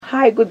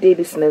Hi, good day,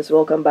 listeners.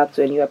 Welcome back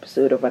to a new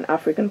episode of an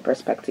African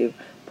Perspective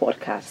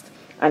podcast.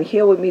 And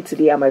here with me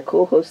today are my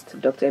co-hosts,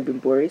 Dr.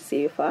 Bimbori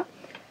Seifa,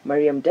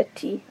 Mariam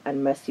Detti,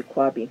 and Mercy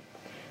Kwabi.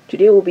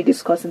 Today we'll be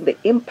discussing the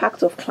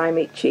impact of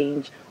climate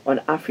change on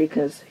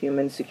Africa's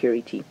human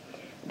security.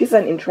 This is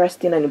an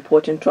interesting and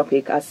important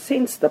topic as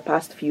since the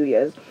past few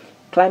years,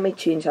 climate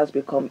change has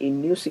become a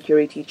new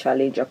security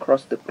challenge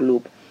across the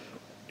globe.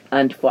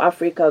 And for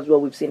Africa as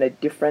well, we've seen a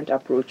different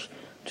approach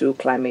to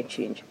climate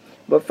change.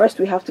 But first,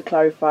 we have to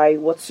clarify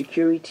what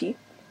security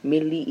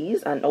mainly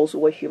is and also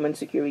what human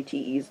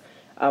security is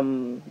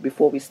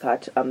before we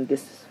start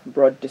this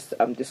broad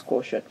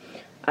discussion.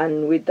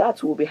 And with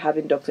that, we'll be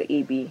having Dr.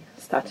 AB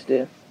start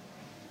the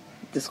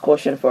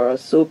discussion for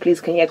us. So please,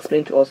 can you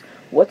explain to us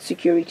what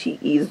security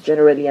is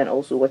generally and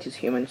also what is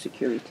human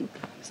security?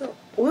 So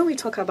when we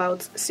talk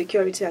about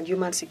security and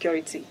human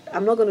security,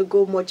 I'm not going to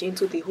go much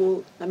into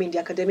the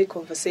academic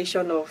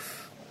conversation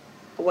of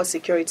what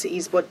security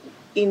is, but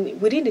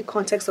within the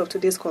context of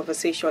today's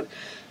conversation,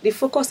 the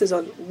focus is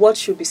on what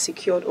should be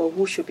secured or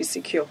who should be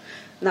secure.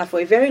 Now, for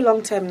a very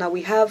long time now,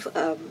 we have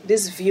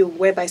this view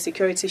whereby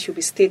security should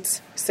be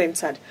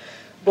state-centered.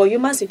 But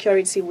human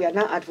security, we are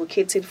now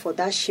advocating for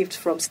that shift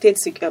from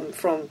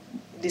from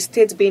the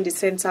state being the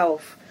center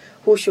of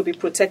who should be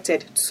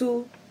protected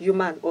to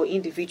human or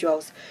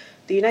individuals.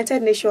 The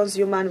United Nations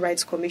Human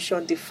Rights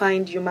Commission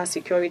defined human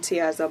security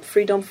as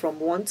freedom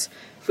from want,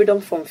 freedom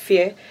from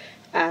fear,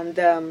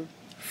 and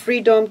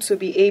freedom to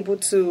be able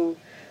to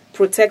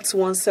protect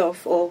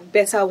oneself or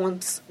better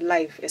one's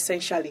life,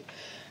 essentially.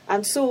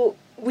 And so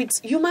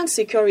with human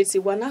security,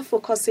 we're now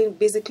focusing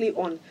basically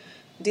on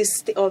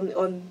this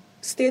on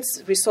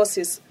states'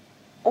 resources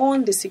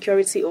on the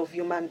security of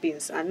human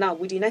beings. And now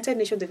with the United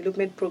Nations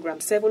Development Programme,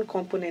 7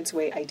 components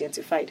were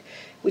identified,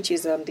 which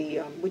is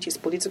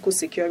political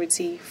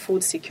security,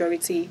 food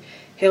security,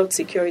 health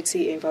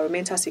security,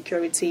 environmental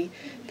security,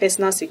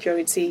 personal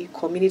security,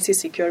 community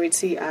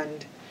security,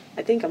 and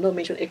I think I'm not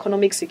mentioning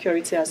economic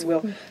security as well.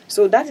 Mm-hmm.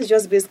 So that is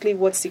just basically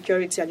what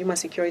security and human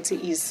security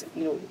is,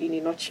 in a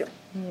nutshell.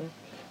 Mm.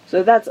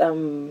 So that's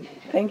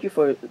thank you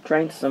for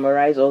trying to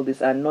summarize all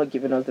this and not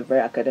giving us the very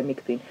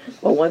academic thing.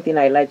 But one thing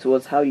I liked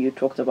was how you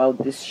talked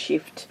about this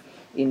shift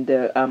in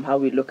the how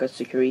we look at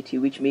security,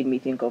 which made me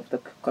think of the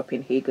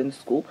Copenhagen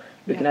School,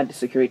 looking at the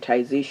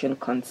securitization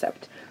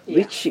concept,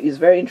 which is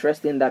very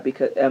interesting. That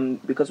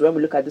because when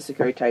we look at the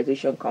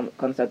securitization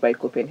concept by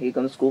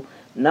Copenhagen School,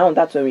 now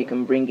that's when we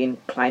can bring in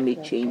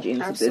climate change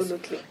into this.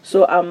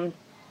 So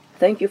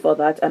thank you for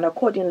that. And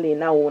accordingly,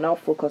 now we'll now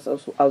focus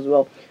as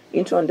well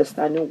into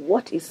understanding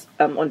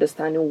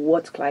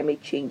what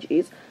climate change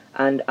is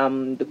and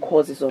the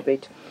causes of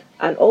it,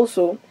 and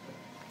also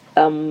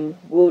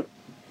we'll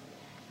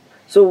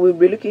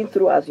be looking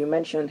through, as you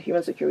mentioned,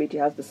 human security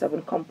has the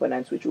 7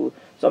 components, which will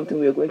something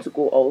we are going to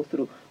go all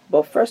through.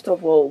 But first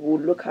of all, we'll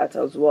look at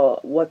as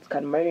well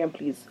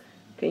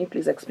can you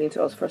please explain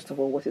to us first of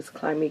all what is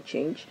climate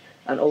change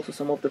and also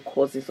some of the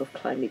causes of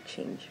climate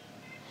change?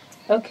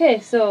 Okay,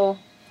 so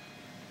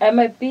I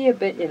might be a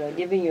bit,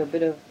 giving you a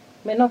bit of,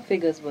 not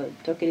figures, but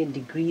talking in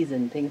degrees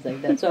and things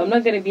like that. So I'm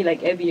not going to be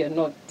like Abby and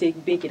not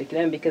make it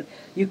academic, because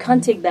you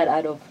can't take that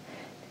out of,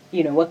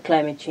 what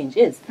climate change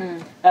is.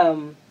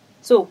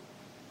 So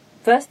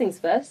first things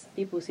first,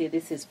 people say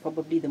this is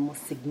probably the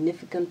most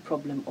significant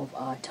problem of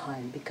our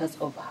time because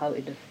of how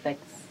it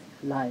affects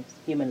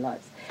human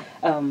lives.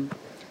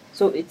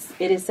 So it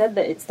is said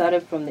that it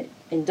started from the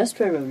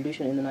Industrial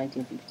Revolution in the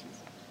 1950s.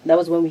 That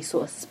was when we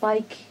saw a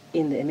spike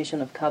in the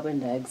emission of carbon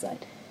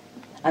dioxide.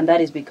 And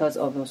that is because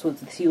of, the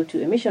CO2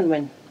 emission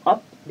went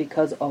up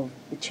because of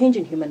the change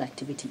in human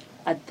activity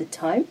at the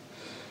time.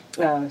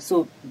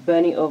 So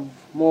burning of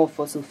more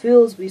fossil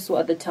fuels we saw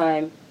at the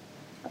time,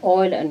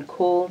 oil and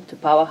coal to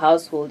power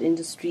household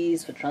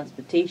industries for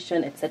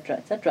transportation, etc.,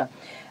 etc.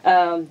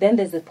 Then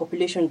there's the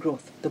population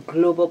growth, the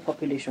global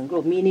population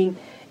growth, meaning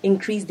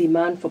increased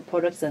demand for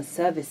products and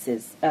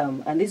services.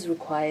 And this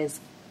requires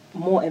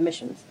more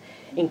emissions.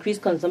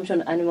 Increased consumption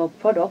of animal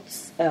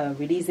products,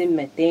 releasing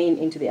methane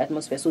into the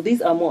atmosphere. So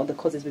these are more of the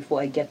causes before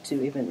I get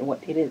to even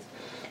what it is.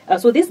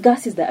 So these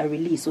gases that are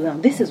released, so now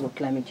this is what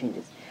climate change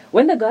is.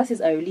 When the gases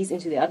are released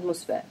into the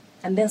atmosphere,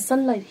 and then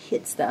sunlight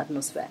hits the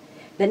atmosphere,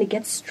 then it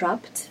gets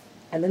trapped,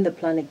 and then the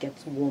planet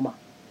gets warmer.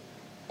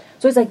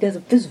 So it's like there's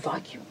this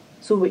vacuum.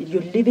 So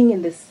you're living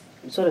in this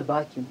sort of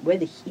vacuum where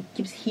the heat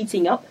keeps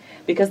heating up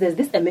because there's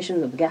this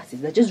emission of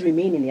gases that just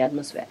remain in the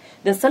atmosphere.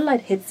 The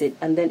sunlight hits it,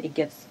 and then it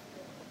gets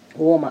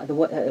warmer, the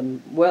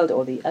world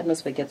or the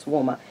atmosphere gets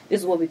warmer.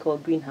 This is what we call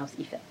greenhouse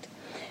effect.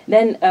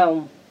 Then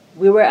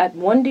we were at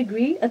 1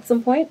 degree at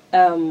some point,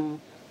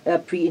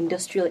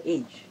 pre-industrial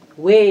age,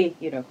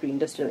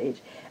 pre-industrial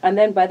age. And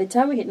then by the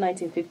time we hit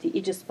 1950,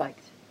 it just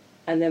spiked.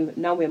 And then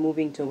now we're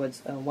moving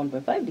towards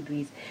 1.5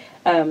 degrees.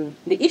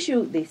 The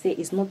issue, they say,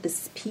 is not the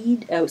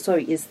speed,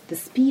 is the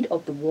speed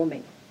of the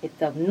warming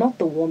itself, not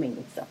the warming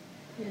itself.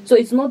 So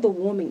it's not the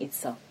warming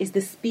itself, it's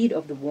the speed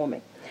of the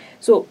warming.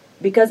 So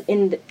because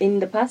in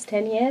the past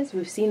 10 years,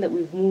 we've seen that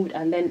we've moved,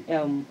 and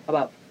then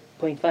about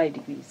 0.5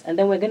 degrees, and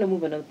then we're going to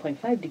move another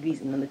 0.5 degrees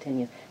in another 10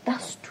 years.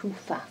 That's too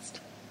fast.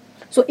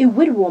 So it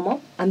would warm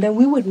up, and then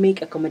we would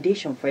make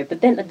accommodation for it. But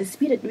then at the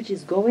speed at which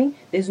it's going,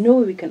 there's no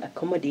way we can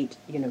accommodate,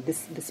 the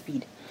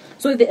speed.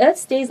 So if the Earth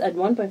stays at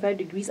 1.5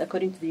 degrees,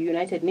 according to the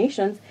United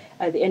Nations,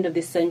 at the end of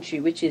this century,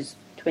 which is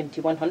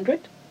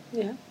 2100,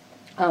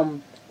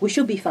 we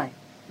should be fine.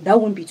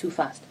 That won't be too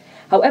fast.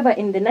 However,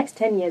 in the next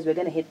 10 years, we're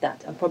going to hit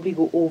that and probably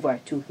go over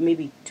to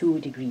maybe 2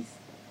 degrees,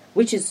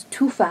 which is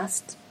too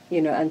fast,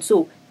 and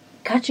so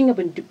catching up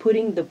and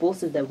putting the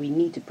bolsters that we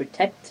need to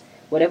protect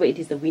whatever it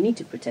is that we need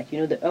to protect,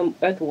 the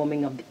earth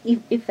warming, of the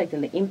effect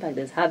and the impact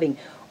it's having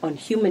on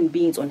human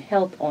beings, on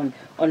health, on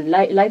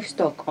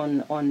livestock,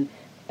 on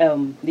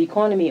the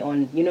economy,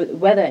 on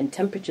weather and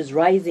temperatures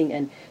rising,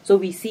 and so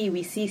we see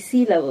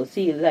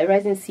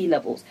rising sea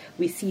levels,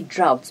 we see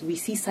droughts, we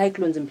see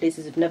cyclones in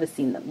places we've never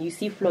seen them, you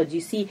see floods, you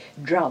see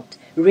drought,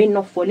 rain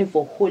not falling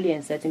for wholly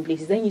in certain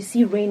places, then you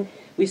see rain.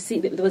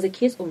 There was a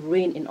case of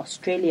rain in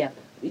Australia,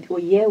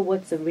 a year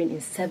worth of rain in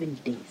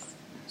 70 days.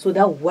 So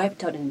that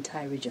wiped out an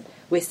entire region.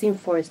 We're seeing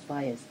forest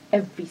fires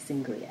every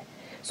single year.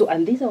 So,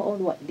 and these are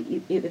all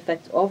the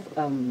effects of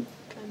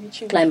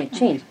climate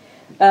change.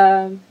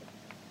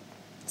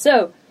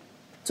 So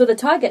the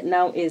target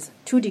now is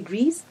 2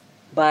 degrees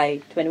by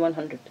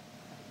 2100.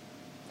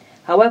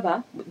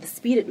 However, with the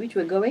speed at which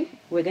we're going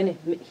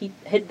to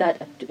hit that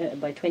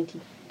by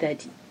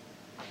 2030.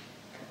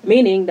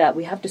 Meaning that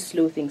we have to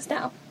slow things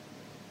down.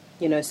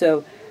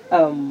 So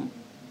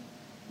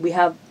we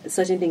have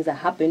certain things that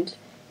happened.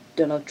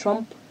 Donald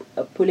Trump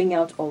pulling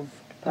out of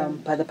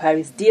the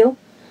Paris deal.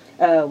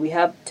 We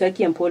have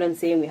Turkey and Poland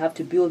saying we have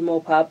to build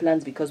more power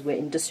plants because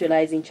we're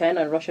industrializing.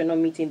 China and Russia not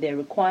meeting their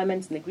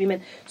requirements and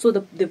agreement. So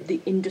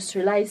the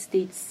industrialized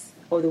states,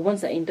 or the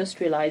ones that are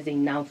industrializing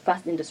now,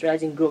 fast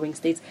industrializing growing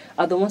states,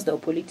 are the ones that are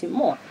polluting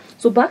more.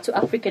 So back to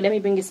Africa, let me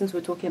bring it, since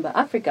we're talking about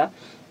Africa.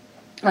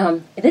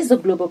 This is a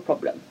global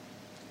problem,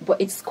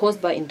 but it's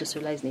caused by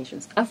industrialized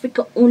nations.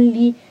 Africa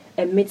only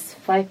emits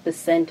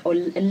 5%, or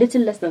a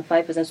little less than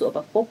 5%, so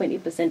about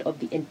 4.8% of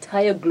the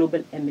entire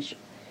global emission,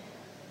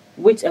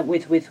 which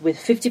with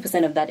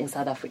 50% of that in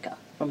South Africa,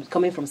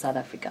 coming from South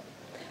Africa.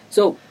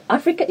 So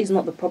Africa is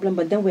not the problem,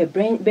 but then we're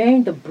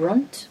bearing the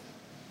brunt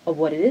of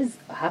what it is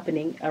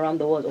happening around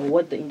the world, or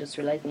what the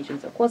industrialized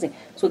nations are causing.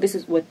 So this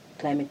is what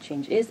climate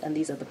change is, and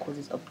these are the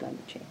causes of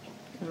climate change.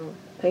 Oh,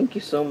 thank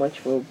you so much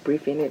for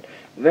briefing it.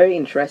 Very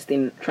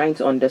interesting, trying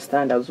to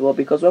understand as well,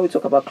 because when we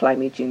talk about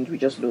climate change, we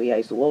just know,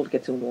 it's the world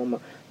getting warmer,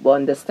 but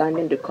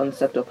understanding the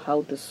concept of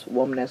how this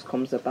warmness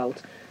comes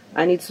about.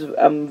 And it's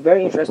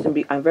very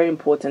interesting and very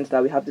important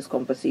that we have this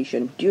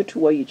conversation due to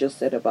what you just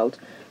said about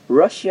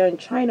Russia and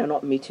China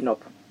not meeting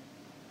up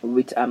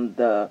with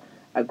the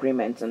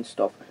agreements and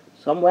stuff.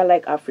 Somewhere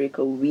like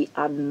Africa, we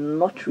are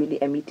not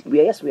really emitting.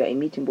 Yes, we are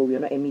emitting, but we are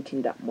not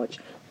emitting that much.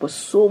 But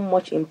so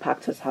much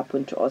impact has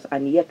happened to us,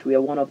 and yet we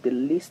are one of the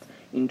least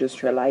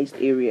industrialized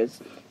areas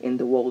in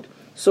the world.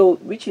 So,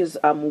 which is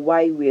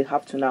why we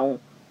have to now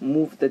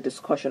move the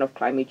discussion of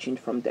climate change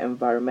from the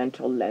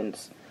environmental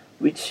lens,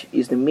 which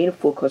is the main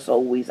focus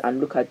always, and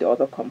look at the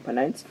other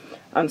components.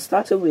 And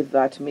starting with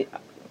that,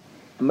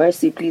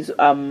 Mercy, please,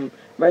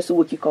 Mercy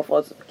will kick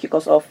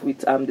us off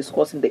with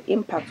discussing the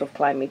impact of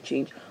climate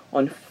change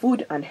on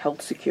food and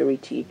health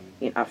security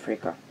in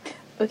Africa.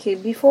 Okay,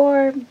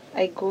 before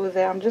I go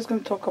there, I'm just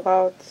going to talk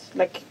about,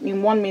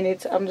 in 1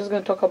 minute, I'm just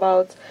going to talk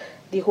about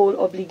the whole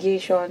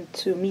obligation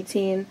to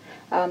meeting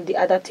the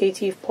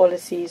adaptive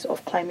policies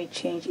of climate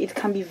change.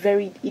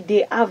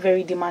 They are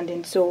very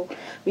demanding. So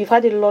we've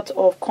had a lot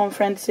of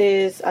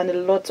conferences and a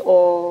lot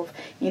of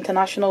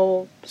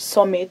international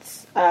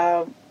summits.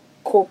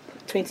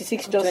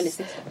 COP26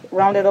 just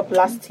rounded up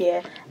last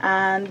year,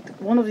 and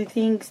one of the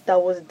things that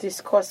was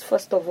discussed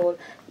first of all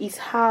is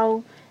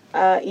how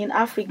in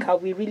Africa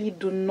we really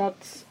do not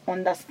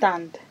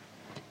understand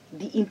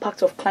the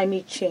impact of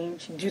climate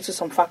change due to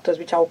some factors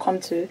which I'll come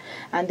to,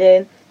 and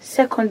then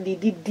secondly,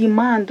 the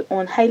demand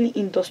on highly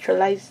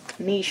industrialized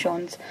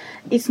nations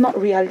is not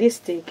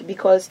realistic,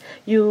 because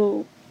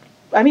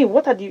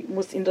what are the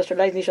most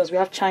industrialized nations? We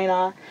have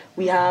China,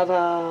 we have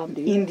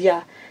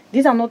India.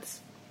 These are not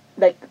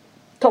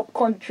top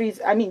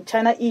countries.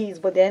 China is,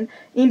 but then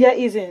India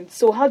isn't.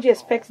 So how do you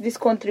expect this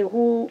country,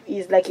 who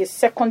is like a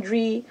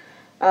secondary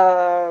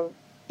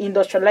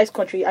industrialized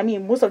country?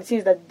 Most of the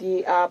things that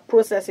they are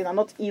processing are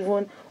not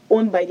even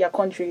owned by their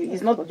country.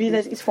 It's not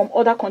business, it's from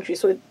other countries.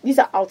 So these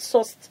are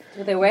outsourced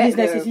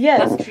businesses.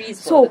 Yes.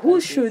 So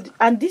who should,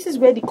 and this is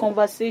where the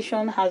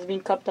conversation has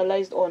been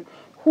capitalized on,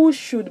 who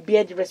should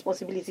bear the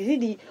responsibility? Is it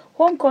the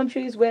home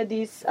countries where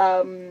these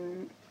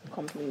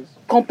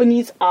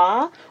companies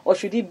are, or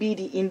should it be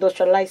the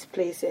industrialized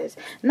places?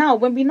 Now,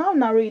 when we now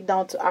narrow it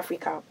down to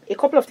Africa, a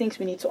couple of things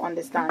we need to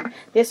understand.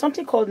 There's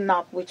something called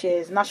NAP, which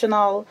is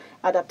National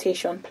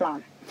Adaptation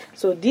Plan.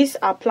 So these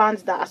are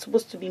plans that are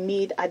supposed to be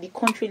made at the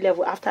country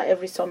level after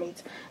every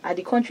summit, at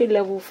the country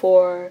level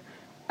for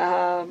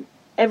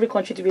every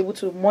country to be able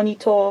to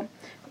monitor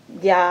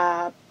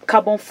their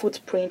carbon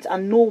footprint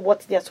and know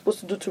what they are supposed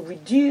to do to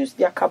reduce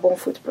their carbon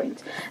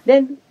footprint.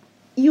 Then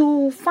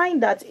you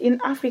find that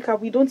in Africa,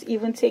 we don't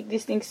even take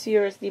these things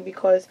seriously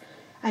because,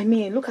 I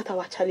mean, look at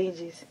our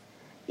challenges.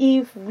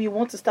 If we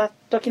want to start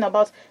talking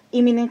about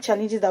imminent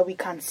challenges that we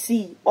can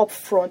see up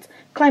front,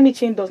 climate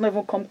change does not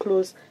even come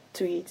close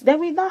to it. Then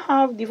we now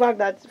have the fact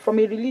that from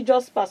a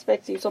religious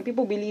perspective, some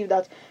people believe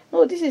that,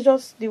 no, this is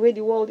just the way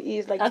the world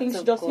is. Like,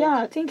 things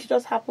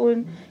just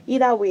happen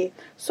either way.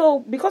 So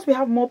because we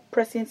have more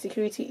pressing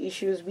security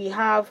issues, we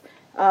have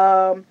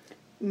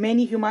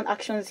many human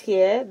actions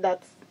here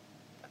that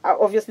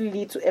obviously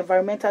lead to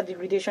environmental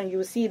degradation. You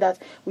will see that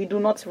we do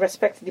not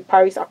respect the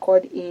Paris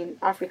Accord in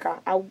Africa.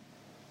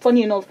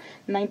 Funny enough,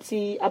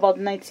 about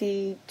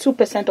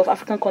 92% of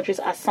African countries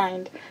are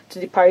signed to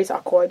the Paris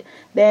Accord.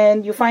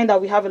 Then you find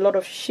that we have a lot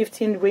of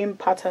shifting rain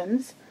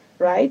patterns,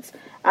 right?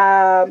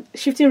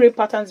 Shifting rain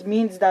patterns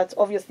means that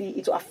obviously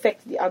it will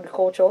affect the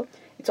agriculture,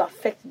 it will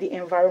affect the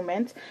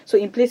environment. So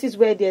in places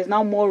where there's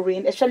now more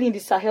rain, especially in the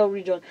Sahel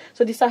region.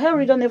 So the Sahel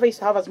region never used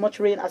to have as much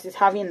rain as it's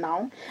having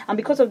now. And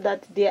because of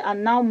that, there are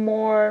now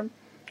more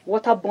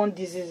waterborne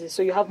diseases.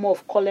 So you have more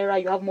of cholera,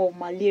 you have more of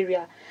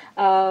malaria.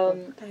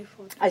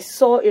 Typhoid. I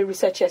saw a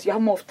research, yes, you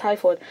have more of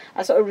typhoid.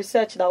 I saw a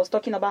research that was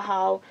talking about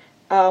how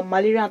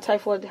malaria and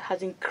typhoid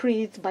has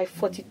increased by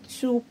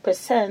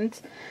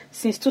 42%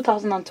 since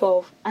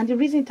 2012. And the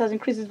reason it has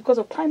increased is because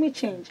of climate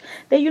change.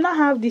 Then you now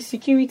have the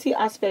security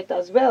aspect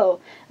as well,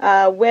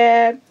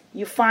 where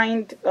you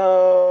find,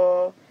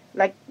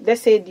 like,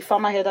 let's say the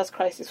farmer herders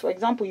crisis. For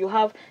example, you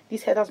have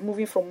these herders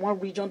moving from one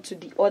region to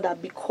the other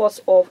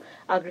because of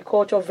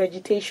agriculture,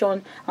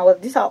 vegetation.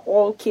 And these are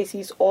all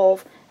cases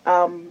of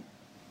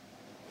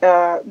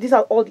these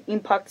are all the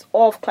impacts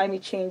of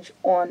climate change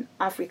on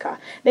Africa.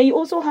 Then you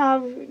also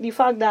have the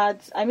fact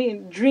that, I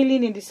mean,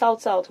 drilling in the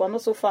South-South, we're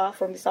not so far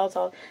from the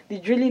South-South, the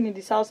drilling in the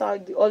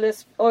South-South, the oil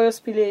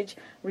spillage,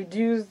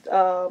 reduced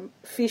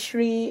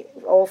fishery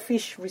or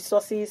fish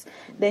resources.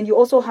 Then you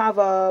also have,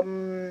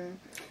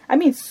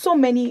 so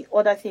many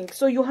other things.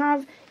 So you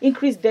have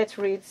increased death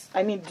rates,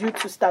 due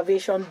to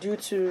starvation, due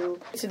to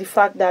the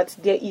fact that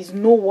there is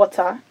no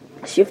water.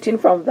 Shifting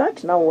from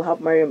that, now we'll have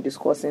Mariam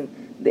discussing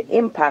the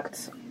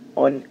impacts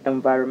on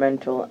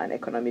environmental and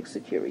economic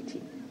security.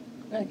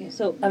 Okay,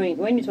 so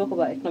when you talk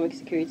about economic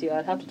security,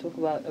 I'll have to talk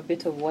about a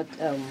bit of what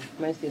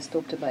Mercy has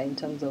talked about in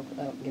terms of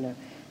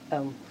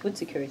food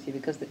security,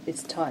 because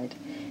it's tied.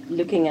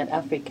 Looking at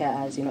Africa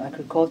as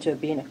agriculture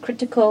being a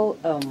critical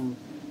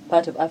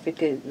part of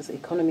Africa's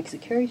economic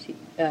security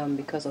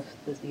because of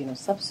the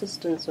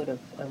subsistence sort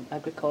of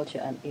agriculture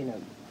and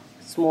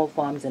small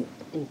farms, and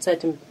in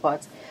certain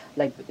parts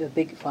like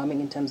big farming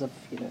in terms of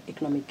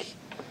economic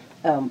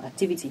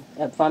activity,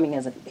 farming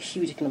as a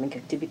huge economic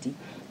activity.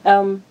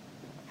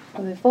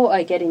 Before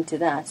I get into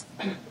that,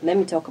 let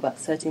me talk about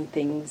certain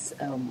things.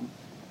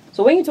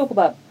 So when you talk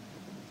about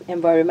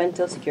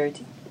environmental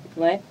security,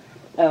 right?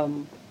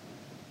 The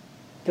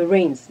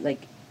rains,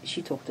 like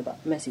she talked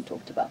about, Mercy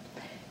talked about.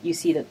 You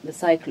see the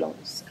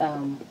cyclones.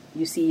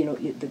 You see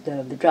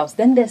the droughts.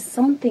 Then there's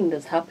something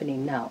that's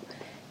happening now.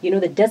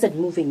 The desert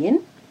moving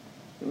in.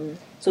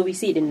 So we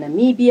see it in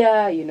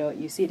Namibia,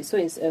 you see it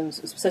in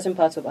certain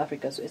parts of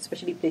Africa, so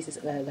especially places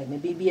like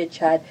Namibia,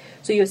 Chad.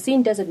 So you're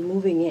seeing desert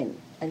moving in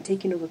and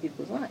taking over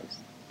people's lives.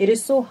 It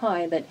is so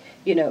high that,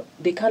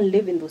 they can't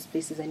live in those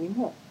places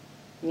anymore.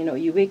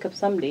 You wake up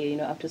someday,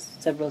 after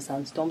several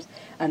sandstorms,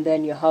 and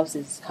then your house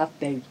is half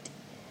buried.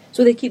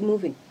 So they keep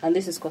moving, and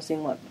this is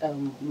causing what?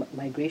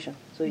 Migration.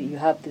 So you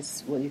have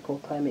this, what you call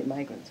climate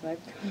migrants, right?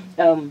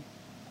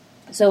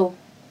 So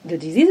the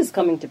disease is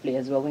coming to play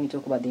as well when you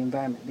talk about the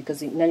environment,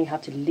 because then you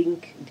have to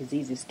link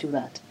diseases to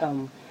that.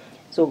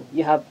 So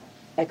you have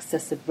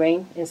excessive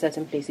rain in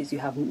certain places. You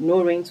have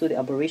no rain, so the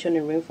aberration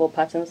in rainfall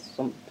patterns.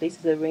 Some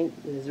places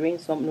there's rain,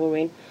 some no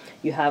rain.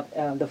 You have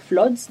the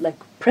floods. Like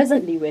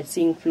presently, we're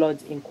seeing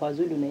floods in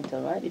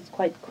KwaZulu-Natal, right? It's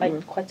quite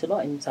a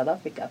lot in South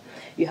Africa.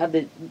 You have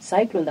the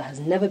cyclone that has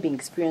never been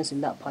experienced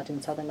in that part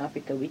in Southern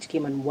Africa, which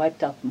came and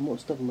wiped out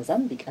most of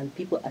Mozambique, and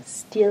people are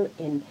still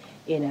in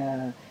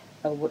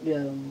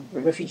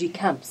refugee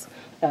camps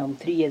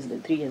 3 years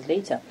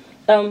later.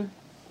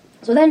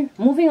 So then,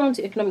 moving on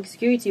to economic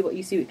security, what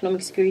you see with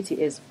economic security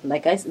is,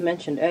 like I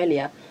mentioned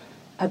earlier,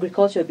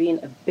 agriculture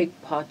being a big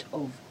part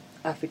of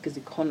Africa's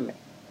economy.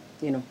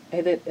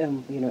 Either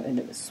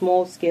in a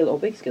small scale or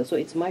big scale. So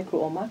it's micro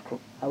or macro,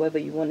 however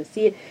you want to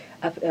see it.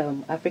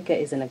 Africa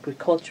is an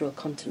agricultural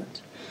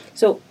continent.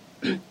 So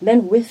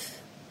then,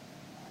 with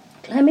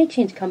climate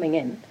change coming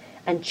in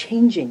and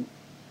changing,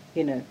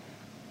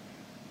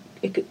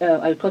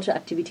 agricultural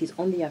activities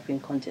on the African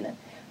continent,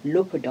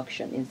 low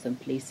production in some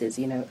places,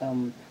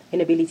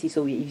 inability.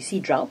 So you see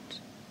drought.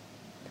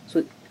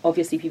 So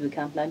obviously people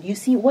can't plant. You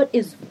see what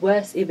is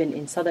worse even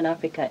in Southern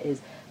Africa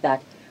is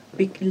that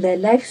the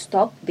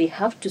livestock, they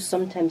have to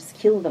sometimes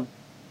kill them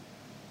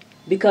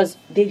because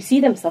they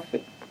see them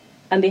suffering,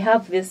 and they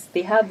have this,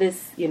 they have to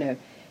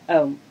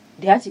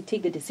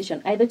take the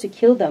decision either to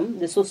kill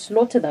them, so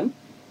slaughter them,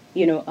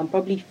 and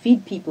probably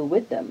feed people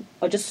with them,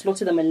 or just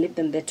slaughter them and leave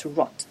them there to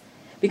rot.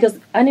 Because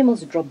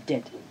animals drop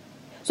dead.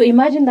 So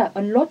imagine that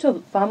a lot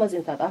of farmers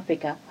in South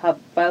Africa have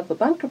filed for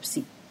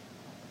bankruptcy.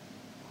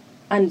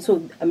 And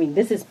so, I mean,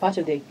 this is part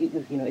of their,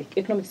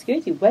 economic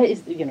security. Where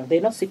is,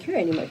 they're not secure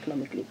anymore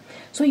economically.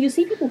 So you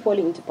see people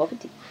falling into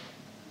poverty.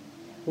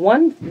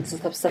 One, it's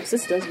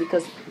subsistence,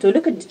 because to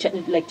look at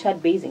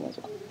Chad Basin as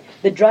well.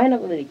 The drying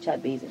up of the Lake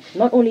Chad Basin,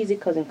 not only is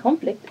it causing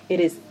conflict, it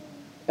is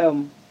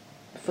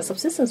for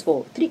subsistence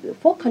for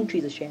 4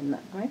 countries are sharing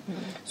that, right?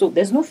 Mm-hmm. So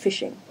there's no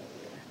fishing,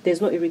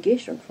 there's no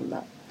irrigation from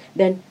that.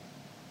 Then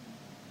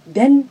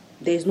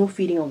there's no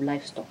feeding of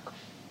livestock.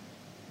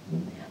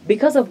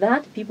 Because of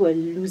that, people are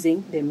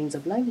losing their means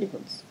of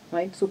livelihoods,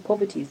 right? So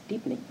poverty is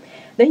deepening.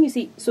 Then you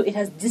see, so it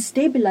has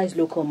destabilized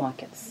local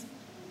markets.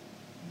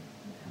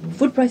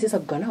 Food prices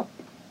have gone up.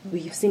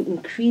 We've seen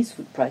increased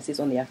food prices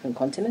on the African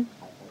continent.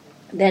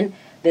 Then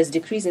there's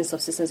decrease in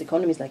subsistence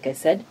economies, like I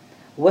said,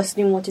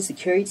 worsening water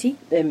security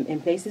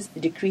in places,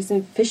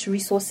 decreasing fish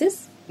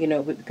resources,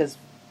 because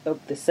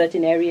of the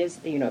certain areas,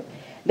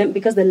 then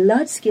because the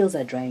large scales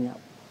are drying up.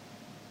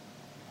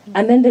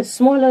 And then the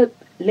smaller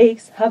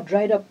lakes have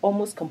dried up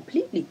almost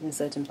completely in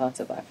certain parts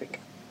of Africa.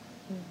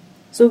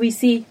 So we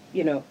see,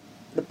 the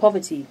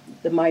poverty,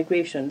 the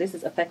migration, this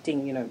is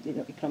affecting,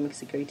 economic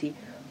security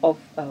of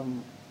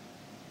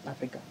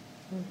Africa.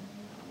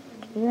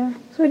 Yeah,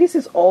 so this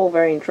is all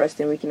very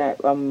interesting, looking at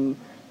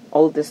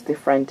all these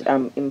different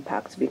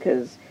impacts,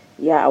 because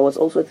I was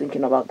also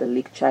thinking about the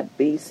Lake Chad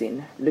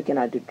Basin, looking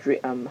at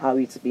the how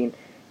it's been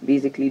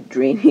basically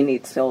draining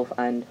itself,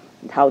 and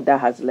how that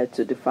has led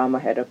to the farmer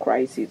header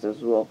crisis as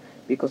well,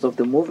 because of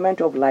the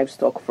movement of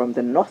livestock from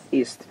the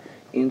northeast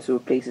into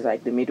places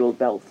like the Middle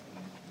Belt.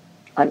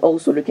 And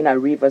also looking at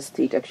Rivers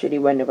State, actually,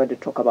 whenever they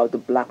talk about the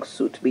black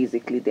soot,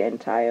 basically the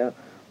entire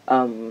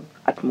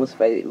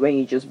atmosphere, when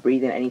you just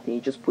breathe in anything,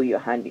 you just put your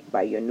hand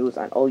by your nose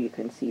and all you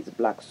can see is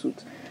black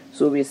soot.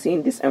 So we're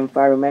seeing this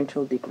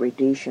environmental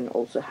degradation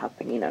also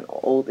happening and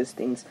all these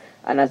things.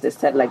 And as they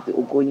said, like the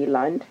Ogoni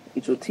land,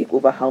 it will take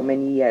over how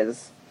many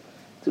years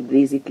to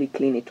basically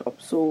clean it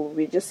up. So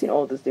we're just seeing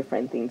all these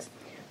different things.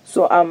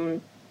 So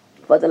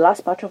for the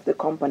last part of the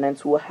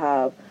components, we'll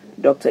have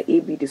Dr.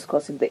 A.B.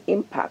 discussing the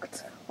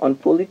impact on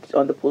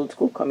the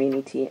political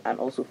community and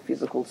also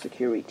physical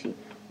security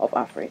of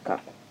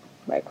Africa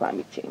by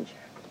climate change.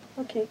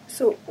 Okay,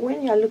 so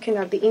when you are looking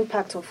at the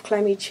impact of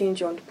climate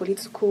change on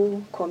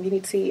political,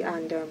 community,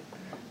 and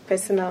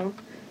personal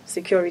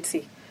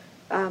security,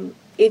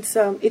 it's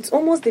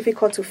almost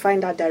difficult to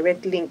find that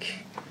direct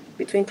link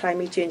between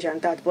climate change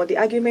and that. But the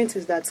argument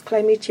is that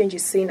climate change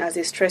is seen as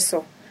a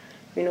stressor,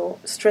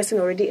 stressing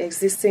already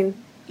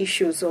existing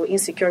issues or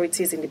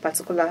insecurities in the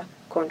particular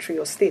country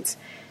or state.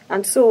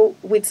 And so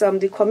with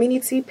the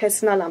community,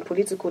 personal, and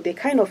political, they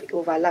kind of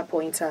overlap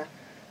or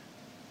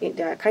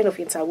they are kind of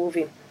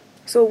interwoven.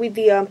 So with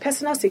the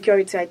personal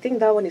security, I think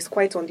that one is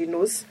quite on the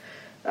nose,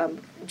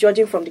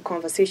 judging from the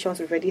conversations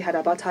we've already had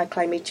about how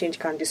climate change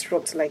can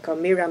disrupt, like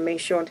Miriam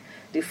mentioned,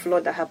 the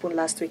flood that happened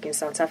last week in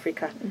South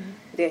Africa.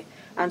 There.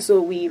 And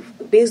so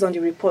based on the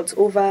reports,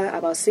 over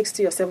about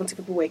 60 or 70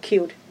 people were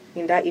killed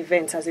in that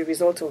event as a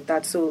result of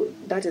that. So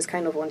that is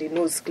kind of on the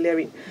nose,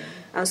 glaring.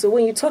 And so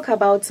when you talk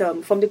about,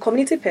 from the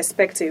community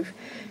perspective,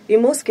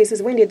 in most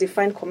cases, when they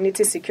define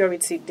community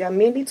security, they are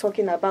mainly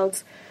talking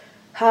about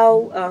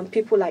how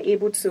people are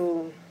able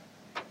to,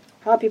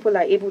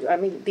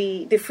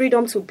 the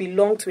freedom to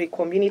belong to a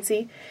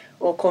community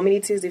or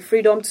communities, the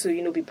freedom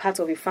to, be part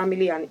of a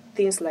family and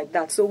things like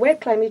that. So where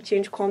climate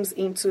change comes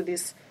into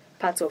this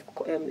part of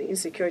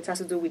insecurity has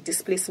to do with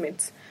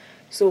displacement.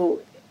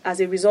 So as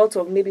a result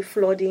of maybe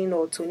flooding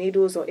or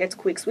tornadoes or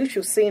earthquakes, which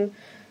we've seen,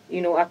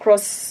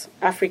 across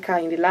Africa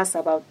in the last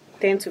about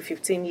 10 to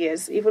 15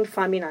 years, even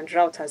famine and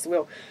drought as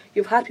well.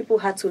 You've had people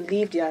had to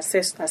leave their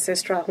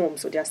ancestral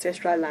homes or their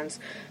ancestral lands,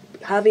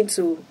 having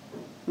to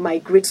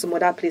migrate to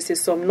other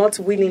places, some not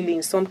willingly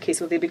in some cases.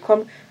 So they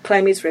become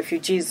climate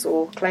refugees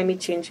or climate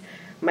change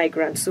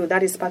migrants. So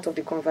that is part of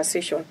the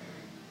conversation.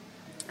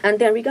 And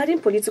then regarding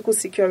political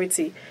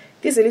security,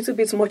 this is a little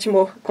bit much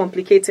more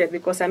complicated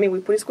because,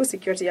 with political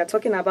security, you're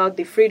talking about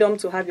the freedom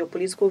to have your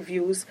political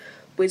views,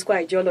 political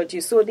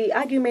ideology. So the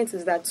argument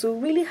is that to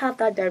really have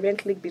that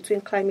direct link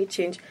between climate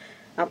change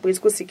and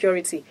political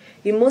security,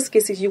 in most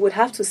cases, you would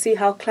have to see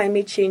how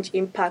climate change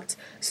impacts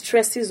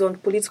stresses on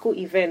political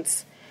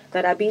events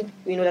that are being,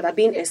 that are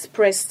being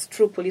expressed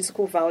through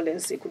political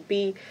violence. It could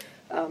be,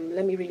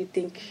 let me really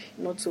think,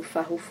 not so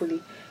far,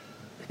 hopefully,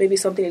 maybe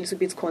something a little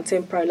bit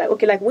contemporary.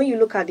 Like when you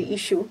look at the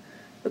issue.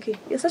 Okay,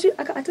 it's actually,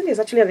 I think there's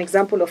actually an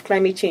example of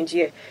climate change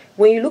here.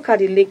 When you look at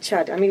the Lake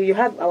Chad, you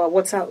have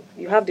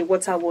the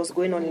water wars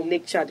going on in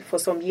Lake Chad. For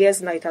some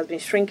years now, it has been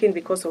shrinking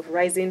because of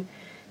rising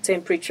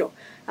temperature.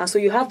 And so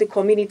you have the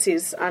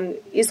communities, and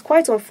it's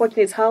quite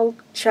unfortunate how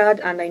Chad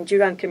and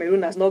Nigeria and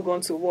Cameroon has not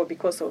gone to war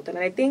because of that.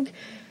 And I think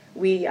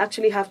we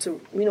actually have to,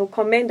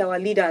 commend our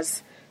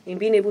leaders in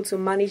being able to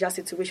manage that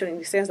situation in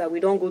the sense that we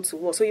don't go to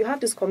war. So you have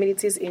these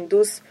communities in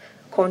those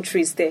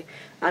countries there,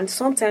 and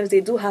sometimes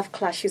they do have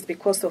clashes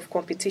because of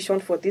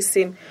competition for these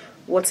same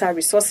water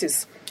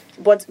resources.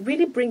 But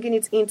really bringing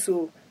it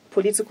into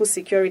political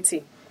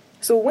security,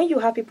 So when you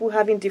have people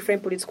having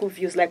different political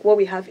views, like what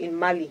we have in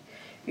Mali,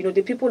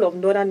 the people of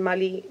northern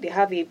Mali, they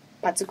have a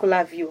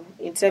particular view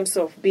in terms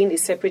of being a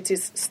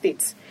separatist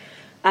state.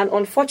 And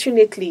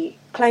unfortunately,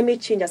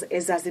 climate change has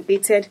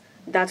exacerbated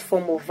that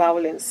form of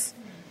violence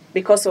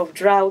because of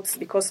droughts,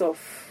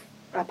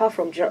 apart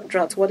from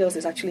droughts, what else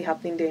is actually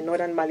happening there in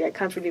northern Mali? I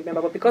can't really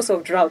remember, but because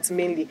of droughts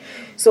mainly.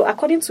 So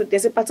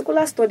there's a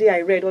particular study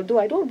I read, although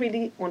I don't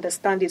really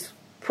understand it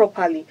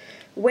properly,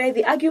 where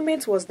the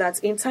argument was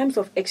that in times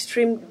of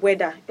extreme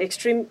weather,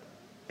 extreme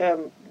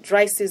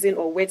dry season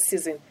or wet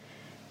season,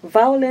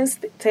 violence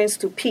tends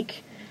to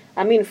peak.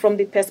 I mean, from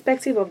the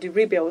perspective of the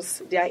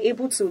rebels,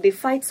 they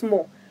fight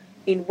more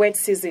in wet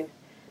season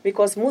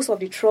because most of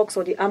the trucks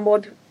or the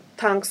armored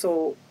tanks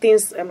or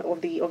things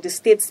of the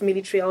state's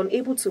military are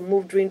unable to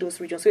move during those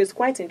regions. So it's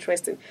quite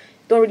interesting.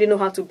 Don't really know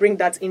how to bring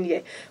that in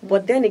here.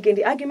 But then again,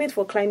 the argument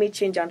for climate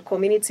change and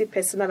community,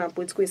 personal and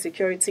political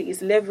insecurity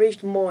is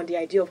leveraged more on the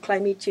idea of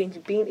climate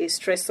change being a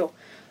stressor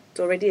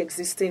to already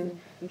existing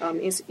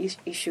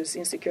issues,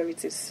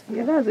 insecurities.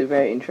 Yeah, that's a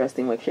very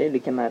interesting one. Actually,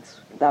 looking at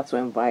that's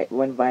when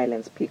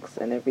violence peaks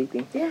and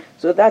everything. Yeah.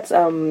 So that's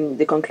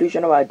the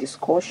conclusion of our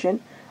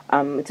discussion.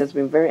 It has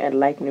been very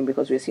enlightening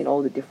because we're seeing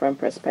all the different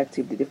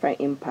perspectives, the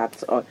different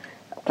impacts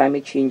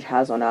climate change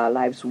has on our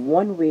lives,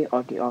 one way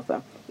or the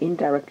other.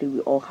 Indirectly, we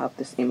all have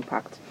this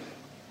impact.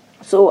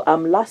 So,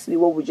 lastly,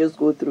 what we just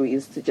go through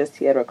is to just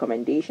hear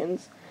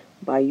recommendations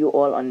by you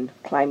all on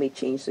climate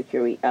change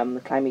security,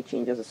 climate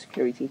change as a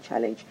security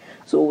challenge.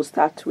 So we'll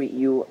start with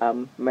you,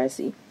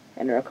 Mercy,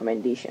 and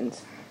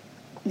recommendations.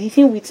 The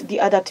thing with the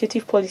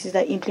adaptive policies,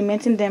 that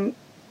implementing them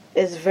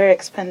is very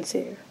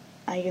expensive,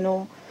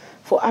 and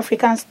for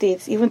African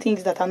states, even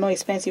things that are not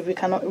expensive, we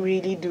cannot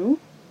really do.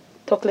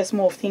 Talk less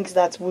more of things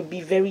that would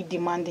be very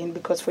demanding,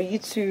 because for you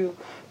to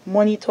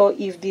monitor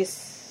if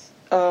these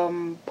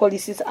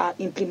policies are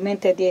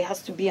implemented, there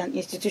has to be an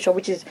institution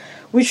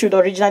which should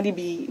originally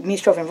be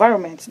Ministry of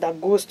Environment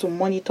that goes to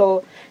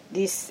monitor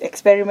this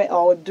experiment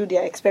or do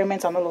their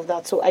experiments and all of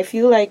that. So I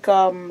feel like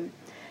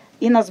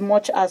in as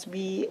much as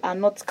we are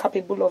not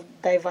capable of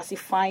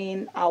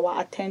diversifying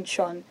our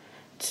attention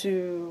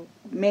to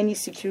many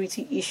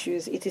security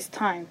issues, it is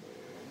time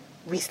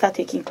we start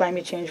taking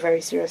climate change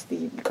very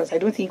seriously, because I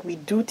don't think we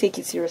do take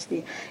it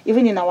seriously.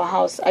 Even in our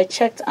house, I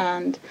checked,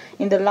 and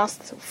in the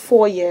last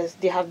 4 years,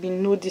 there have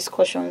been no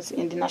discussions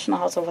in the National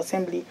House of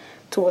Assembly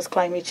towards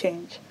climate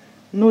change.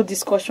 No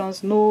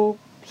discussions, no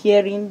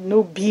hearing,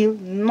 no bill,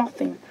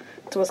 nothing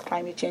towards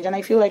climate change. And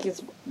I feel like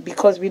it's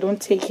because we don't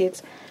take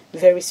it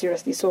very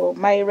seriously. So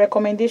my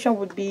recommendation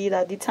would be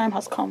that the time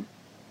has come.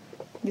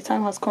 The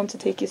time has come to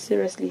take it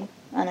seriously,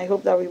 and I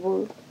hope that we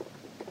will.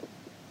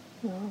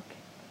 Okay.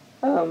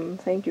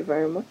 Thank you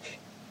very much.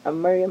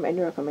 Miriam, any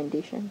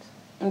recommendations?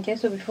 Okay,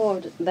 so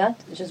before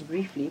that, just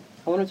briefly,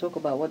 I want to talk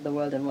about what the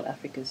world and what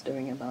Africa is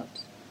doing about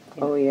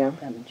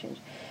climate change.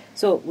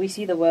 So we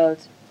see the world,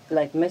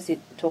 like Mercy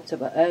talked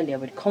about earlier,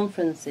 with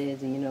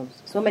conferences and,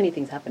 so many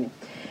things happening.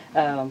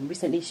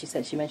 Recently,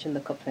 she mentioned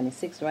the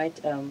COP26, right?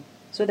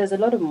 So there's a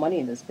lot of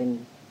money that's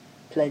been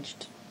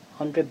pledged,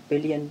 $100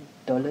 billion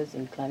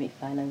in climate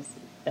finance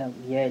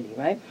yearly,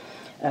 right?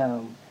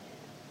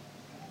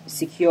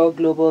 Secure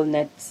global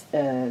net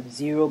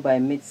zero by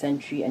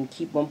mid-century and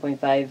keep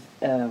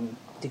 1.5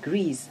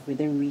 degrees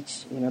within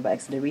reach, by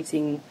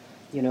accelerating,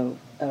 the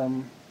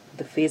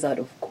phase out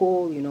of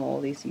coal,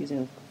 all this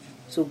using.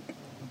 So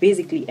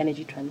basically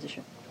energy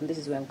transition. And this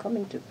is where I'm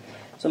coming to.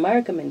 So my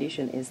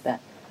recommendation is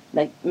that,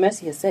 like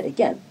Mercy has said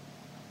again,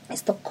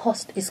 it's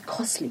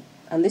costly.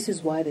 And this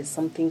is why there's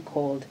something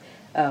called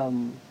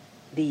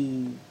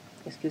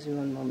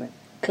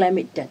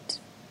climate debt.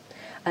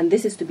 And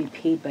this is to be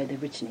paid by the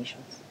rich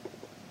nations.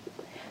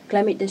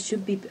 Climate debt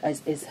should be,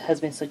 as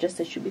has been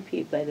suggested, should be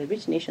paid by the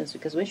rich nations,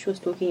 because when she was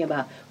talking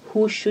about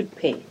who should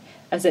pay,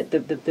 as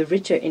the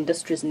richer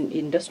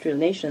industrial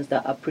nations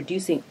that are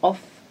producing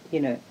off,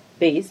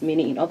 base,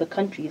 meaning in other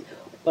countries,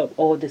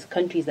 or these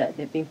countries that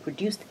they've been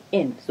produced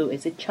in. So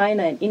is it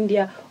China and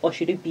India, or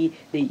should it be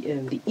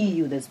the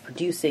EU that's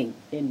producing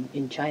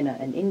in China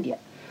and India?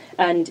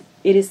 And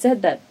it is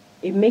said that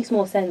it makes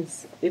more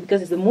sense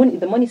because the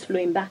money's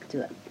flowing back to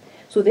them.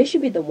 So they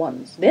should be the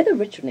ones. They're the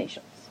rich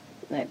nations.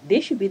 Right? They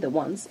should be the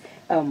ones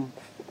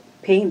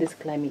paying this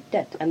climate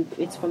debt. And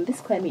it's from this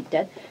climate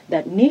debt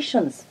that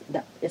nations,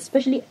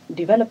 especially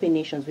developing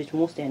nations, which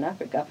mostly in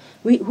Africa,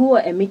 who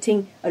are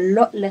emitting a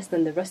lot less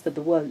than the rest of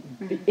the world,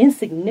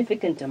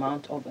 insignificant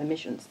amount of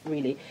emissions,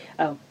 really,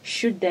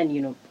 should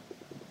then,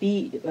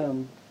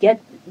 get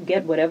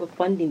whatever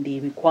funding they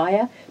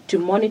require to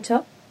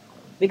monitor,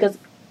 because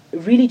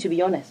really, to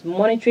be honest,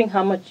 monitoring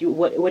how much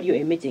what you're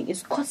emitting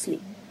is costly.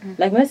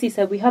 Like Mercy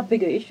said, we have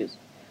bigger issues.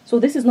 So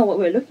this is not what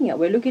we're looking at.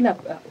 We're looking at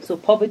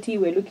poverty.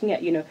 We're looking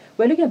at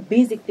we're looking at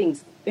basic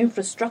things,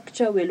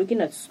 infrastructure. We're looking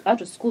at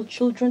out of school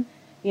children,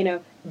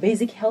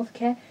 basic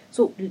healthcare.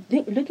 So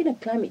looking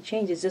at climate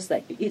change is just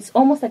like, it's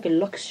almost like a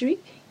luxury,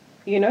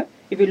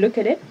 if you look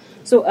at it.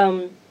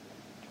 So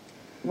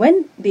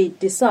when they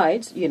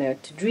decide, to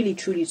really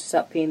truly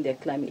start paying their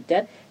climate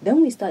debt,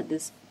 then we start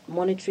this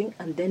monitoring,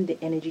 and then the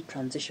energy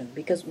transition.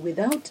 Because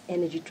without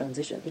energy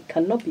transition, it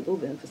cannot be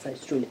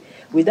overemphasized truly.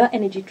 Without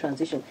energy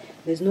transition,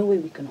 there's no way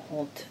we can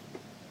halt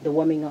the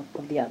warming up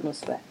of the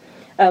atmosphere.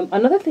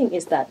 Another thing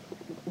is that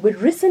with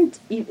recent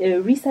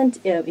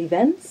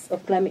events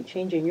of climate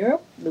change in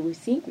Europe that we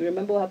see, you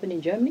remember what happened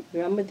in Germany?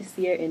 Remember this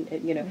year in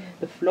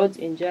the floods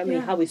in Germany,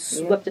 how it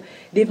swept.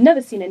 They've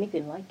never seen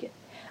anything like it.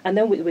 And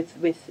then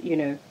with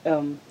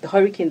the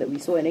hurricane that we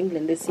saw in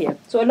England this year.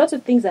 So a lot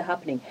of things are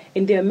happening.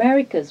 In the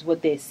Americas,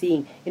 what they're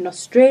seeing. In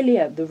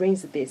Australia, the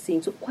rains that they're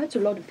seeing. So quite a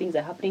lot of things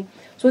are happening.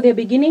 So they're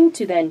beginning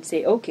to then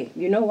say, okay,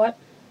 you know what?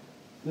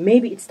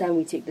 Maybe it's time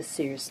we take this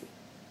seriously.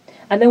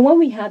 And then when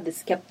we had the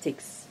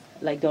skeptics,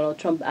 like Donald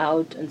Trump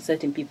out and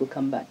certain people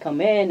come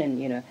in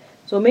and,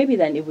 so maybe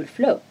then it would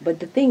flow. But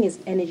the thing is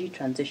energy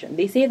transition.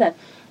 They say that,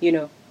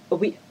 the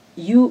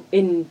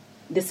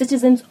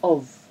citizens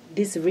of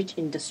these rich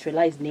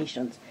industrialized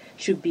nations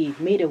should be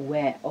made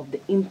aware of the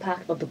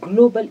impact, of the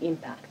global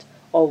impact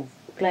of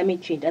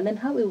climate change, and then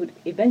how it would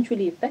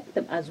eventually affect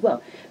them as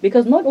well.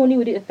 Because not only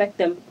would it affect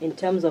them in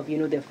terms of,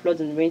 their floods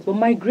and rains, but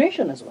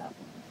migration as well.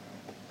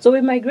 So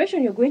with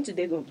migration,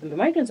 the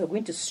migrants are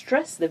going to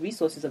stress the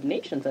resources of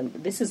nations, and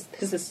this is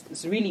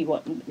really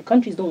what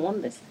countries don't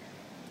want this.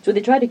 So they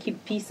try to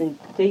keep peace in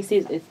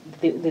places.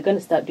 They're going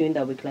to start doing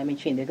that with climate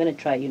change. They're going to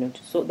try, to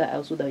sort that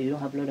out so that you don't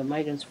have a lot of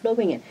migrants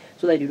flowing in,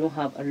 so that you don't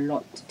have a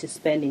lot to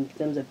spend in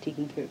terms of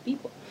taking care of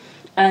people.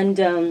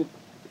 And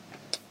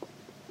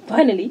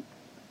finally,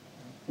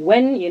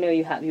 when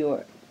you have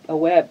your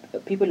aware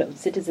people,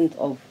 citizens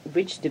of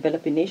rich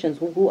developing nations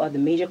who are the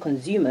major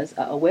consumers,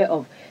 are aware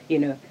of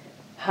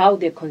how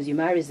their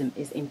consumerism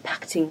is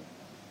impacting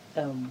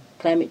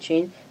climate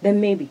change,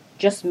 then maybe,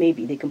 just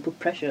maybe, they can put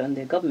pressure on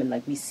their government,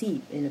 like we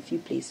see in a few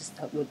places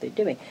what they're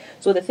doing.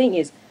 So the thing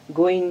is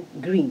going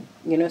green,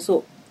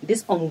 so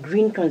this on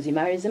green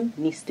consumerism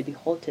needs to be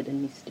halted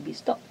and needs to be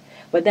stopped.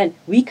 But then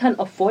we can't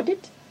afford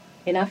it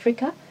in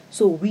Africa,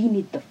 so we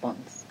need the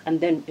funds.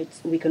 And then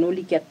we can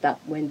only get that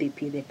when they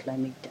pay their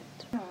climate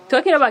debt.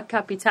 Talking about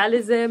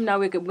capitalism, now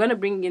we're going to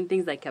bring in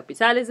things like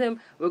capitalism.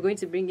 We're going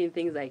to bring in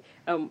things like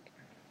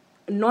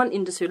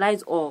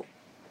non-industrialized or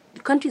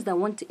countries that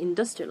want to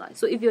industrialize.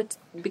 So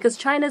because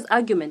China's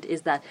argument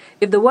is that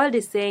if the world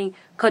is saying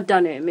cut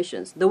down your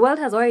emissions, the world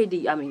has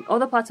already,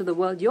 other parts of the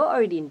world, you're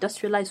already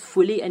industrialized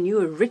fully and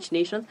you're a rich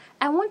nation.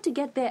 I want to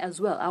get there as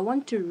well. I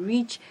want to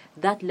reach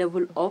that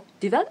level of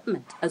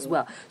development as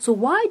well. So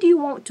why do you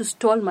want to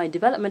stall my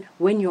development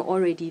when you're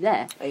already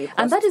there?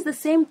 And that is the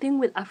same thing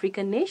with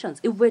African nations.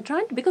 If we're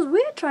trying to, because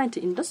we're trying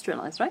to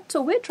industrialize, right?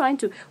 So we're trying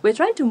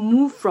to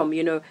move from,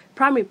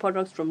 primary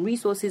products, from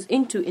resources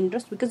into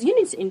industry, because you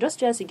need to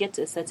industrialize to get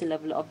to a certain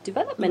level of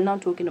development. Now I'm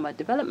talking about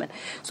development.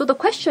 So the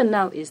question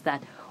now is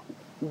that,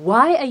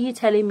 why are you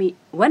telling me,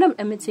 when I'm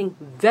emitting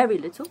very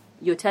little,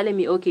 you're telling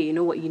me, okay, you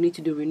know what, you need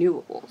to do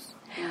renewables.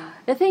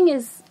 The thing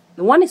is,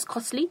 one is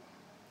costly,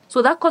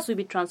 so that cost will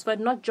be transferred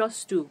not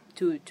just to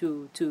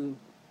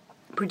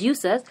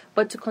producers,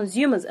 but to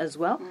consumers as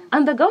well,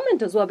 and the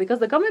government as well, because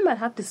the government might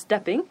have to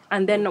step in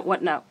and then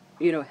what now,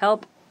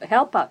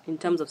 help out in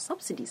terms of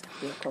subsidies.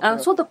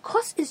 So the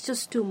cost is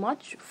just too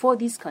much for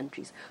these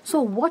countries.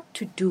 So what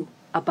to do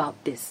about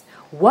this?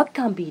 What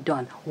can be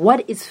done?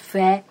 What is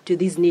fair to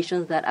these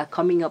nations that are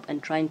coming up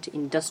and trying to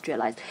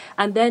industrialize?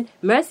 And then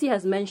Mercy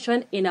has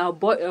mentioned in our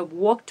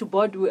walk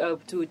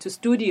to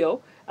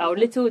studio, our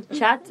little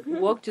chat,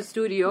 walk to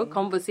studio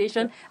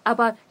conversation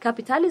about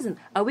capitalism.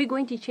 Are we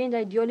going to change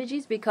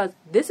ideologies? Because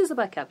this is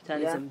about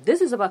capitalism. This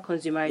is about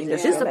consumerism.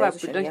 This is about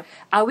production. Yeah.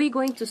 Are we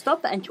going to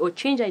stop that or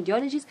change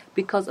ideologies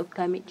because of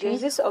climate change?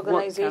 There's this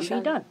organization. What can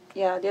be done?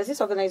 Yeah, there's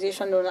this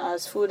organization known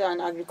as Food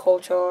and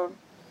Agriculture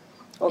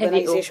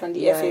Organization,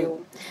 the FAO.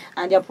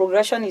 And their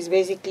progression is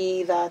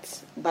basically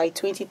that by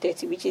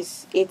 2030, which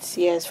is 8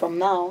 years from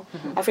now,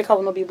 Africa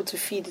will not be able to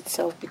feed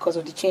itself because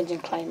of the change in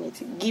climate.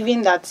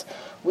 Given that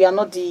we are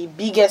not the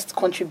biggest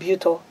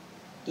contributor,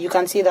 you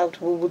can see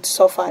that we would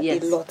suffer a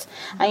lot.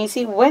 And you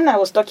see, when I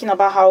was talking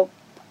about how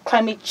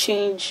climate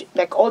change,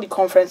 like all the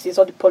conferences,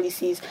 all the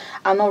policies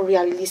are not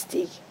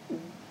realistic,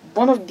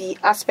 one of the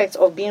aspects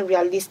of being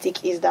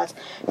realistic is that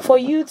for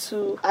you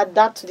to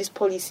adapt to these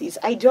policies,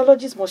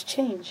 ideologies must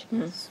change.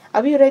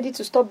 Are we ready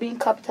to stop being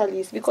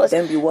capitalist? Because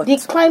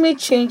the climate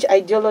change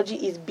ideology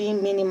is being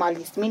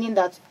minimalist, meaning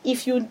that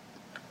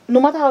no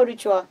matter how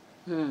rich you are,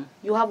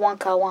 you have one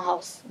car, one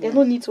house. There's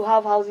no need to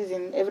have houses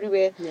in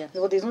everywhere.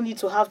 There's no need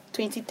to have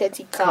 20,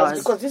 30 cars,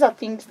 because these are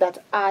things that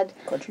add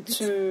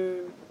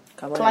to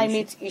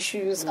climate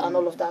issues and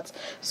all of that.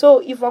 So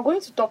if we're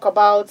going to talk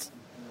about,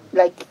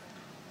 like,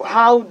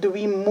 how do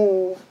we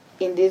move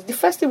in this? The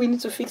first thing we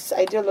need to fix is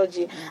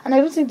ideology. And I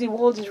don't think the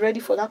world is ready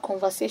for that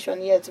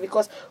conversation yet,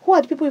 because who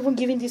are the people even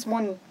giving this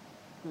money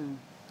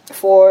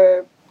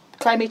for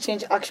climate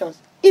change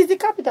actions? It's the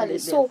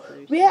capitalists. So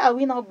where are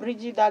we now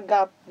bridging that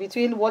gap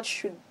between what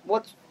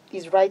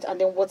is right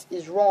and then what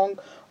is wrong,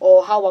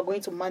 or how we're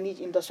going to manage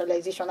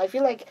industrialization? I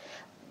feel like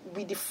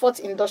with the fourth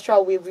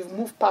industrial wave, we've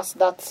moved past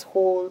that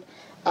whole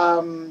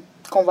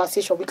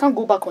conversation. We can't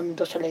go back on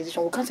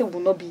industrialization. We can't say we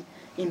will not be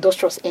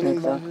industrious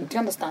anymore. Exactly. Do you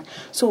understand?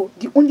 So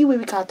the only way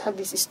we can attack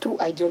this is through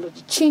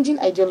ideology, changing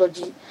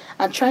ideology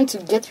and trying to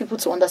get people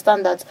to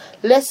understand that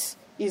less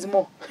is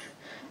more.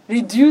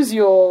 Reduce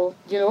your,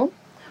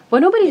 But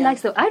nobody Yeah.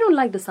 likes I don't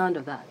like the sound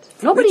of that.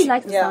 Nobody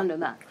likes the yeah. sound of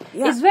that.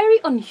 Yeah. It's very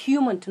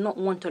unhuman to not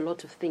want a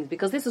lot of things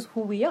because this is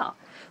who we are.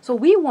 So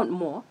we want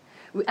more.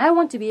 I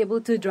want to be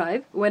able to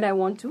drive when I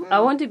want to. I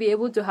want to be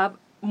able to have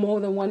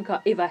more than one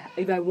car if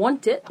I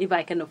want it, if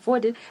I can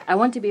afford it. I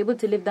want to be able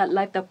to live that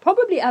life that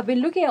probably I've been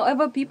looking at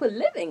other people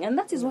living, and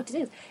that is what it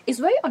is. It's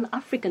very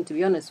un-African, to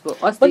be honest, for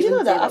us. But to you know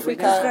even say that we're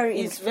Africa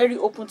is very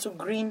open to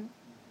green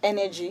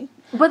energy.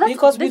 But that's-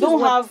 because we this is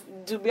don't what- have,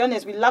 to be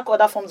honest, we lack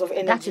other forms of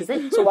energy. is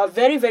it. So we're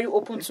very, very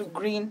open to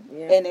green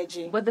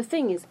energy. But the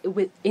thing is,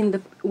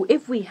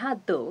 if we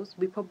had those,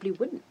 we probably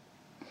wouldn't.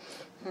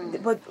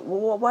 But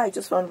what I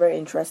just found very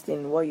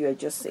interesting, what you were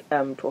just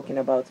talking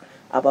about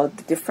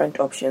the different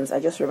options, I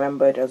just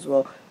remembered as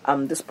well,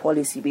 this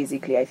policy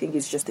basically, I think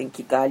it's just in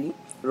Kigali,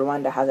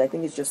 Rwanda has, I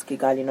think it's just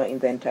Kigali, not in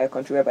the entire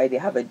country, whereby they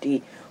have a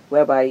day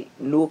whereby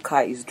no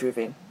car is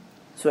driven.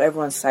 So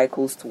everyone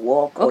cycles to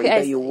work, or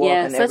either you walk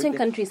and certain everything.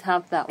 countries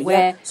have that,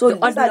 where So the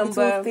these odd are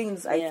number, little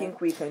things I think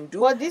we can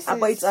do. Well, this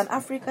But it's is- an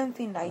African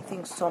thing, I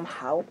think,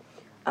 somehow.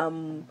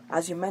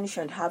 As you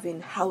mentioned,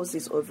 having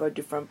houses over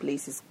different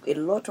places, a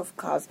lot of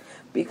cars,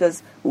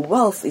 because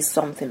wealth is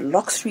something,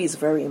 luxury is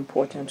very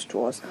important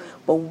to us.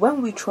 But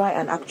when we try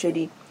and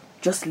actually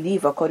just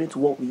live according to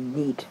what we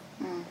need,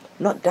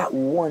 not that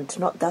want,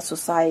 not that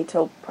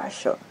societal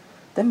pressure,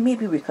 then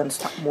maybe we can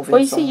start moving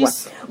But you see,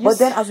 somewhere. you But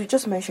then, as we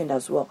just mentioned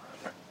as well,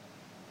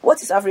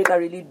 what is Africa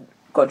really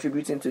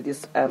contributing to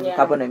this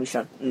carbon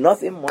emission?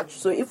 Nothing much.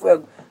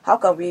 So how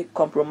can we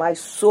compromise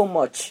so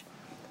much,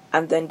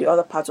 and then the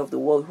other parts of the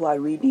world who are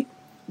really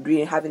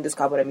having these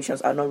carbon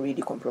emissions are not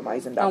really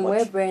compromising that and we're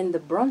much? bearing the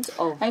brunt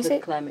of I the say,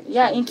 climate change.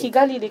 yeah, in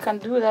Kigali they can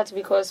do that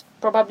because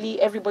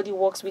probably everybody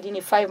works within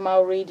a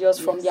 5-mile radius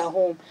from their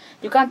home.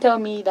 You can't tell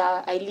me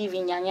that I live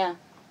in Nyanya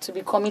to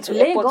be coming to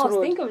Airport Lagos,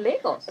 Road. think of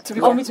Lagos. To be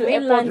coming to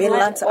Airport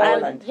Mainland to Road.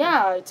 island.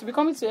 Yeah, to be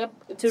coming to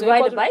To ride a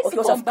Airport Road. bicycle.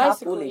 Because On of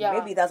bicycle, carpooling, yeah.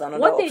 maybe that's another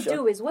What option. they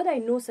do is, what I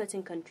know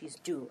certain countries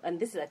do, and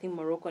this is, I think,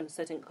 Morocco and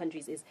certain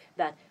countries, is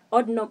that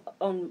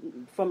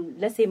from,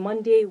 let's say,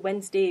 Monday,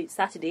 Wednesday,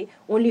 Saturday,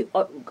 only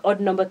odd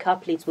number car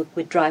plates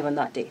would drive on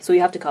that day. So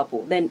you have to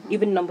carpool. Then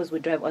even numbers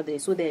would drive other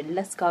days, so there are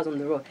less cars on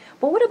the road.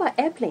 But what about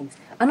airplanes?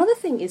 Another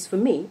thing is, for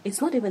me,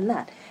 it's not even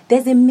that.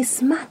 There's a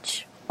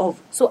mismatch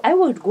of... So I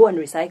would go and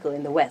recycle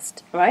in the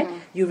West, right?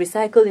 You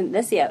recycle in...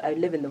 Let's say I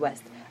live in the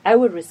West. I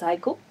would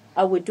recycle.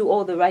 I would do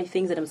all the right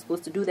things that I'm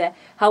supposed to do there.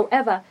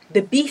 However,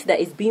 the beef that